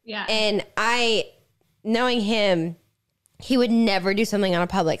 Yeah. And knowing him, he would never do something on a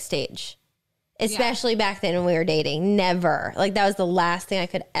public stage, especially back then when we were dating. Never. Like that was the last thing I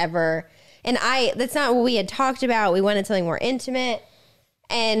could ever. And that's not what we had talked about. We wanted something more intimate.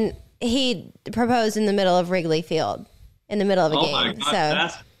 And he proposed in the middle of Wrigley Field, in the middle of a game. My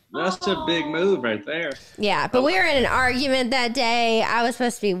God, that's a big move right there. Yeah, but we were in an argument that day. I was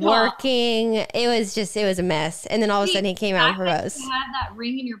supposed to be working. It was a mess. And then all of a sudden he came out and proposed. You had that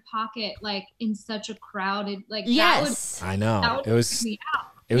ring in your pocket, like in such a crowded, like yes, I know it was a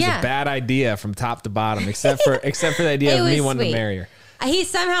bad idea from top to bottom, except for the idea of me wanting to marry her. He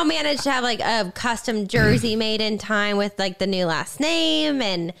somehow managed to have like a custom jersey made in time with like the new last name,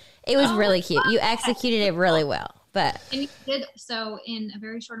 and it was really cute. You executed it really well. And you did so in a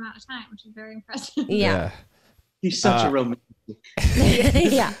very short amount of time, which is very impressive. Yeah. He's such a romantic.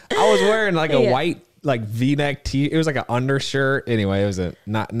 Yeah. I was wearing like a white like V-neck tee. It was like an undershirt. Anyway, it was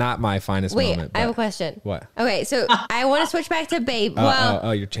not my finest moment. I have a question. What? Okay, so I want to switch back to babe.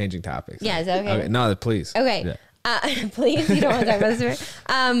 You're changing topics. Yeah, is that okay? No, please. Okay. Yeah. Please, you don't want to talk about this.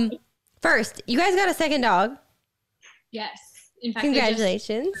 First, you guys got a second dog. Yes. In fact,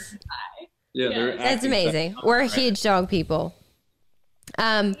 congratulations. Yeah, that's amazing. We're huge dog people.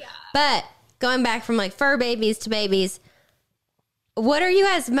 But going back from like fur babies to babies, what are you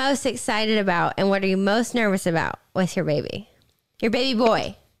guys most excited about, and what are you most nervous about with your baby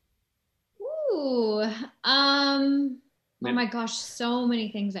boy? Ooh, oh my gosh, so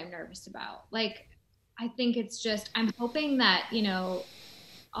many things I'm nervous about. Like, I think it's just I'm hoping that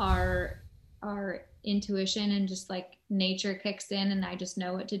our intuition and just like nature kicks in and I just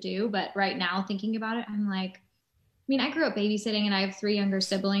know what to do. But right now thinking about it, I'm like, I grew up babysitting and I have 3 younger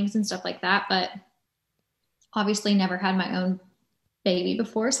siblings and stuff like that, but obviously never had my own baby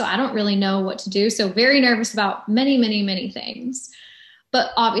before. So I don't really know what to do. So very nervous about many, many, many things, but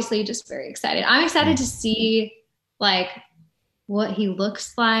obviously just very excited. I'm excited to see like what he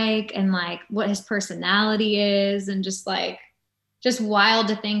looks like and like what his personality is, and just wild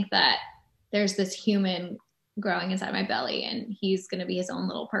to think that there's this human growing inside my belly and he's going to be his own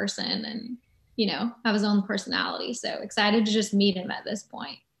little person and, have his own personality. So excited to just meet him at this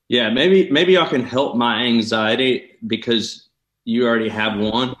point. Yeah. Maybe I can help my anxiety because you already have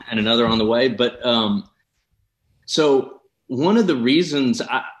one and another on the way. But, so one of the reasons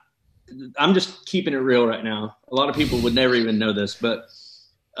I'm just keeping it real right now. A lot of people would never even know this, but,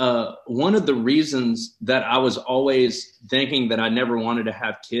 one of the reasons that I was always thinking that I never wanted to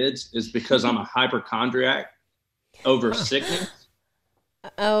have kids is because I'm a hypochondriac over sickness.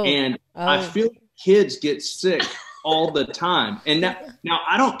 I feel like kids get sick all the time. And now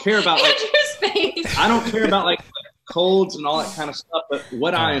I don't care about like colds and all that kind of stuff. But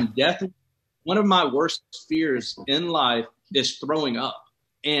what I am definitely, one of my worst fears in life is throwing up.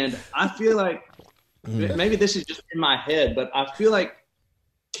 And I feel like maybe this is just in my head, but I feel like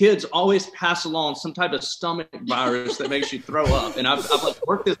kids always pass along some type of stomach virus that makes you throw up. And I've like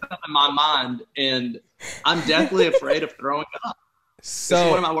worked this up in my mind, and I'm deathly afraid of throwing up. So it's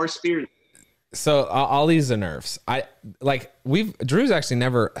one of my worst fears. So all these are nerves. Drew's actually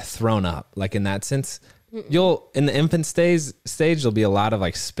never thrown up like in that sense. You'll in the infant stage there'll be a lot of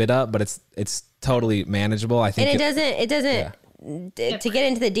like spit up, but it's totally manageable. I think. And it doesn't to get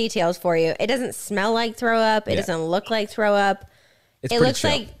into the details for you. It doesn't smell like throw up. It doesn't look like throw up. It looks chill.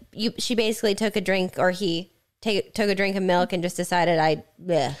 like she basically took a drink, or he took a drink of milk and just decided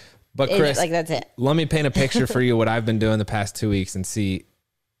But Chris, like that's it. Let me paint a picture for you what I've been doing the past 2 weeks and see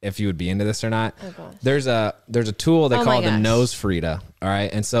if you would be into this or not. Oh, There's a tool they call the gosh. nose Frida. All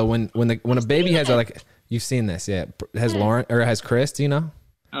right, and so when a baby has you've seen this, has Lauren or has Chris? Do you know?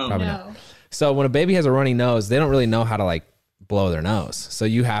 Oh, Probably no. not. So when a baby has a runny nose, they don't really know how to like blow their nose. So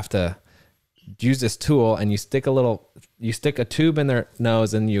you have to use this tool, and you stick a tube in their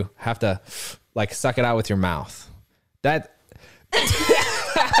nose, and you have to like suck it out with your mouth. That.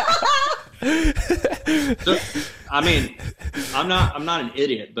 I mean, I'm not an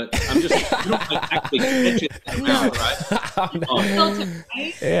idiot, but I'm just you don't actually catch it in the mouth, right? Filter,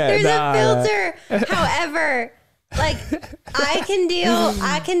 right? There's a filter. However, like I can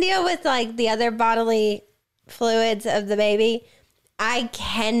deal with like the other bodily fluids of the baby. I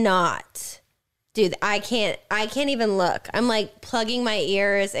cannot do that. I can't even look. I'm like plugging my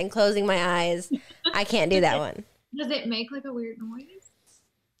ears and closing my eyes. I can't do that one. Does it make like a weird noise?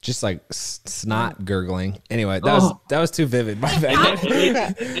 Just like snot gurgling. Anyway, that was too vivid. My bad.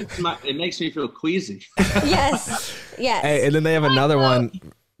 It makes me feel queasy. Yes. Hey, and then they have another one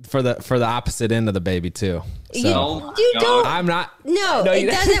for the opposite end of the baby too. So You don't. I'm not. No, No, it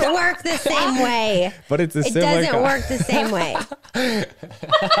you- doesn't work the same way. But it's a It similar. doesn't work the same way.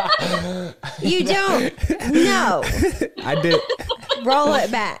 You don't. No. I did. Roll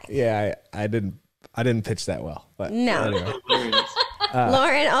it back. Yeah, I didn't pitch that well. But No. anyway.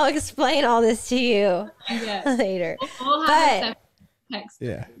 Lauren, I'll explain all this to you Yes. later. We'll have But- a separate text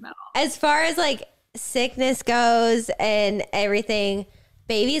Yeah. about all. As far as like sickness goes and everything,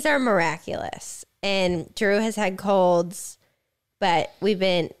 babies are miraculous. And Drew has had colds, but we've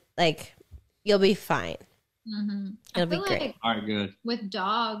been like, you'll be fine. Mhm. I It'll be feel great. like All right, good. with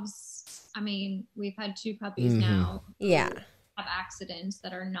dogs, I mean, we've had 2 puppies Mhm. now. who Yeah. Have accidents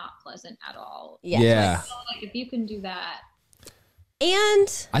that are not pleasant at all. Yeah. So, like if you can do that,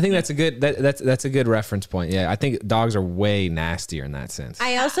 And I think that's a good that's a good reference point. Yeah, I think dogs are way nastier in that sense.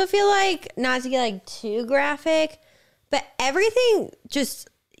 I also feel like, not to get like too graphic, but everything just,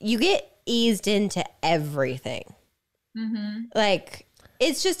 you get eased into everything. Like,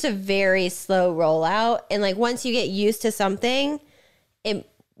 it's just a very slow rollout. And like, once you get used to something, it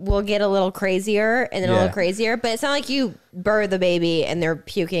will get a little crazier and then a Yeah. little crazier. But it's not like you birth the baby and they're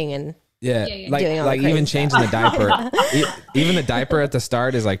puking and Yeah, Yeah, yeah. like Doing all the like crazy even stuff. changing the diaper, even the diaper at the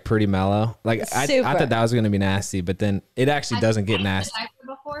start is like pretty mellow. Like I Super. thought that was gonna be nasty, but then it actually doesn't get Had you nasty. changed a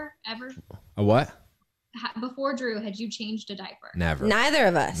diaper before ever? A what? Before Drew, had you changed a diaper? Never, neither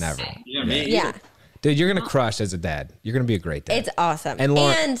of us. never. Yeah, me. Yeah. Dude, you're gonna crush as a dad. You're gonna be a great dad. It's awesome. And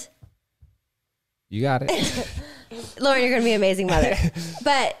Lauren- And You got it. Lauren, you're going to be an amazing mother.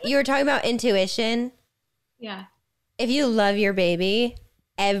 But you were talking about intuition. Yeah. If you love your baby,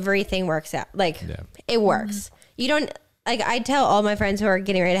 everything works out. Like, Yeah. it works. You don't, like, I tell all my friends who are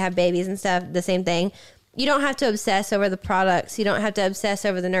getting ready to have babies and stuff the same thing. You don't have to obsess over the products. You don't have to obsess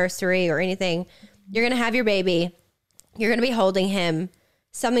over the nursery or anything. You're going to have your baby. You're going to be holding him.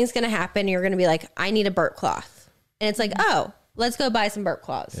 Something's going to happen. You're going to be like, I need a burp cloth. And it's like, oh, let's go buy some burp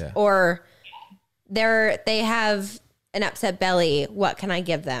cloths. Yeah. Or they have an upset belly. What can I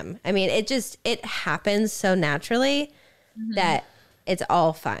give them? I mean, it happens so naturally that it's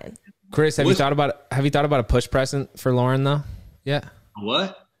all fine. Chris, have you thought about a push present for Lauren though? Yeah,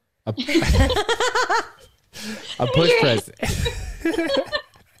 What? a push present.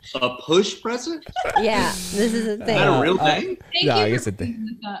 A push present? Yeah, this is the Is thing. that a real thing? Thank No, you I guess for it did. bringing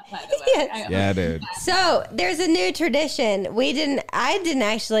this up, by the way. Yes. Yeah, dude. So there's a new tradition. I didn't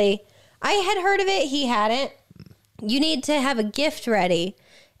actually, I had heard of it. He hadn't. You need to have a gift ready.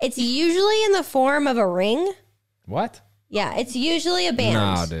 It's usually in the form of a ring. What? Yeah, it's usually a band.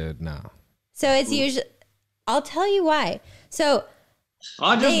 No, dude, no. So it's usually, I'll tell you why. So,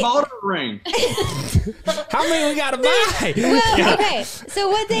 I just bought a ring. How many we gotta buy? well, okay. So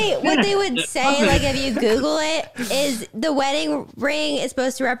what they would say, like if you Google it, is the wedding ring is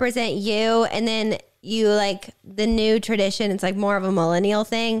supposed to represent you, and then you like the new tradition. It's like more of a millennial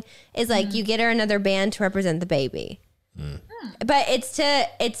thing. Is like you get her another band to represent the baby, but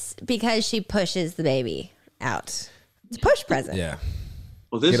it's because she pushes the baby out. It's a push present. Yeah.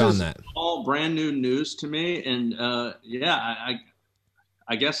 Well, this Get on is that. all brand new news to me, and I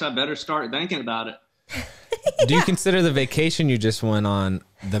guess I better start thinking about it. Do you consider the vacation you just went on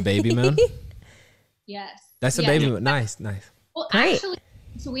the baby moon? Yes. That's a Yeah. baby moon. Nice. Well, Great. actually,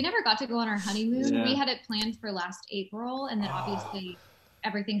 so we never got to go on our honeymoon. Yeah. We had it planned for last April, and then obviously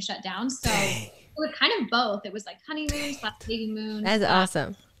everything shut down. So it was kind of both. It was like honeymoon / baby moon. That's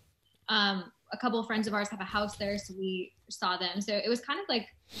awesome. A couple of friends of ours have a house there, so we saw them. So it was kind of like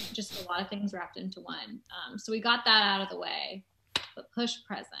just a lot of things wrapped into one. So we got that out of the way. But push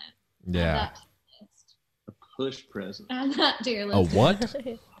present. Yeah. Add A push present. that to your A list. what?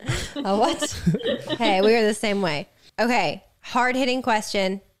 Oh, what? Hey, we are the same way. Okay, hard hitting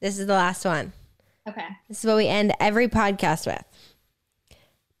question. This is the last one. Okay. This is what we end every podcast with.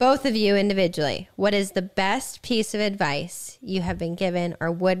 Both of you individually, what is the best piece of advice you have been given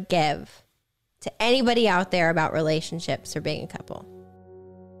or would give to anybody out there about relationships or being a couple?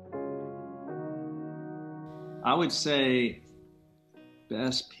 I would say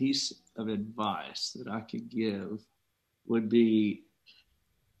best piece of advice that I could give would be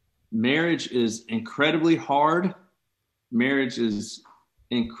marriage is incredibly hard. Marriage is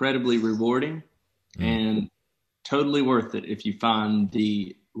incredibly rewarding and totally worth it if you find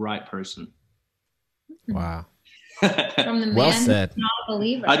the right person. Wow. From the man Well who's said. not a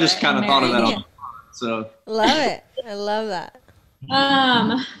believer. I just kind of thought of that Married. on the spot. So Love it. I love that.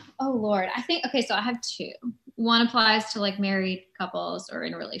 Oh Lord. I think okay, so I have two. One applies to like married couples or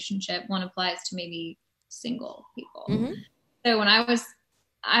in a relationship. One applies to maybe single people. Mhm. So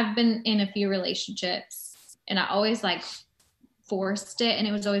I've been in a few relationships and I always like forced it and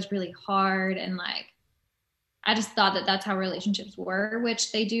it was always really hard and like I just thought that that's how relationships were,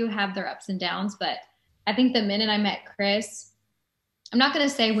 which they do have their ups and downs. But I think the minute I met Chris, I'm not going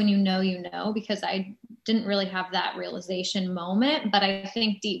to say when you know, because I didn't really have that realization moment, but I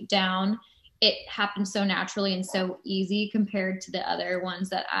think deep down it happened so naturally and so easy compared to the other ones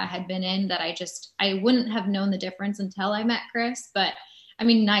that I had been in that I wouldn't have known the difference until I met Chris. But I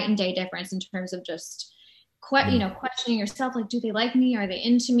mean, night and day difference in terms of just, questioning yourself, like, do they like me? Are they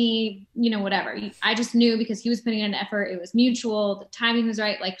into me? Whatever. I just knew because he was putting in an effort. It was mutual. The timing was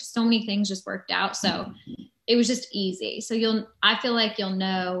right. Like so many things just worked out. So it was just easy. So I feel like you'll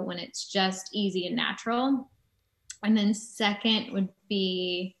know when it's just easy and natural. And then second would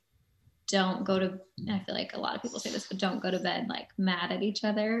be don't go to, and I feel like a lot of people say this, but don't go to bed like mad at each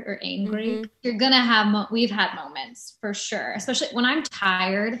other or angry. Mhm. You're going to have, we've had moments for sure, especially when I'm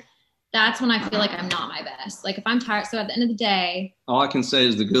tired. That's when I feel like I'm not my best. Like if I'm tired, so at the end of the day, all I can say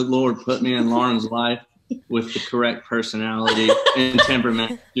is the good Lord put me in Lauren's life with the correct personality and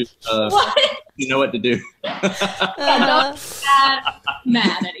temperament. You know what to do. don't get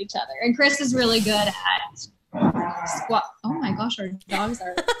mad at each other. And Chris is really good at oh my gosh, our dogs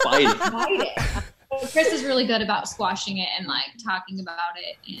are fighting. Chris is really good about squashing it and like talking about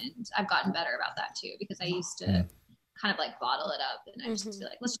it. And I've gotten better about that too, because I used to kind of like bottle it up and I just be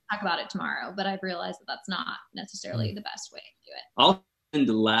like, let's talk about it tomorrow. But I've realized that that's not necessarily the best way to do it. I'll tend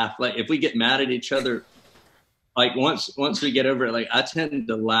to laugh. Like if we get mad at each other, like once we get over it, like I tend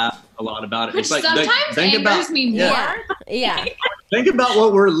to laugh a lot about it. Which it's like sometimes angers me more. Yeah. Think about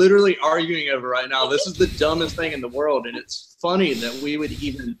what we're literally arguing over right now. This is the dumbest thing in the world, and it's funny that we would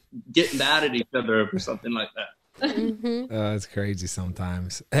even get mad at each other over something like that. It's crazy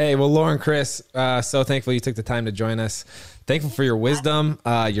sometimes. Hey, well, Lauren, Chris, so thankful you took the time to join us. Thankful for your wisdom,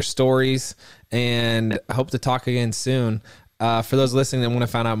 your stories, and I hope to talk again soon. For those listening that want to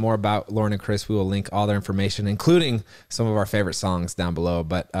find out more about Lauren and Chris, we will link all their information, including some of our favorite songs down below.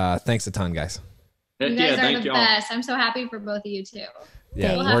 But thanks a ton, guys. You guys are the best. I'm so happy for both of you too.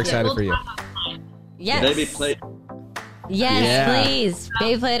 Yeah, we're excited for you. Yes. Baby play. Yes, please.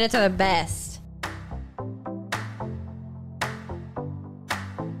 Baby Play-Dohs are the best.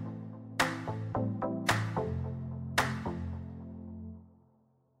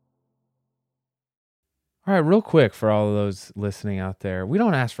 All right, real quick for all of those listening out there, we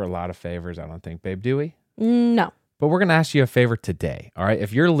don't ask for a lot of favors, I don't think, babe, do we? No. But we're going to ask you a favor today, all right?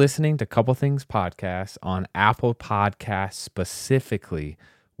 If you're listening to Couple Things Podcast on Apple Podcasts specifically,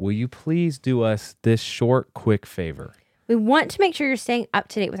 will you please do us this short, quick favor? We want to make sure you're staying up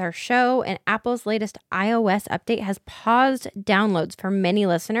to date with our show, and Apple's latest iOS update has paused downloads for many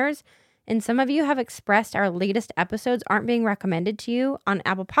listeners, and some of you have expressed our latest episodes aren't being recommended to you on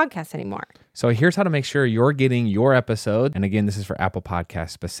Apple Podcasts anymore. So here's how to make sure you're getting your episode. And again, this is for Apple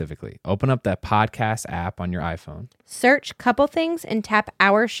Podcasts specifically. Open up that podcast app on your iPhone. Search Couple Things and tap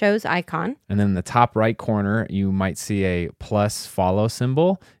our show's icon. And then in the top right corner, you might see a plus follow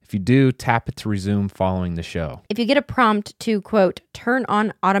symbol. If If you do, tap it to resume following the show. If you get a prompt to, quote, turn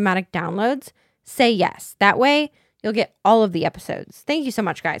on automatic downloads, say yes. That way, you'll get all of the episodes. Thank you so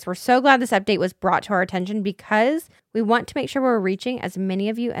much, guys. We're so glad this update was brought to our attention because we want to make sure we're reaching as many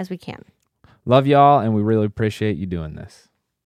of you as we can. Love y'all, and we really appreciate you doing this.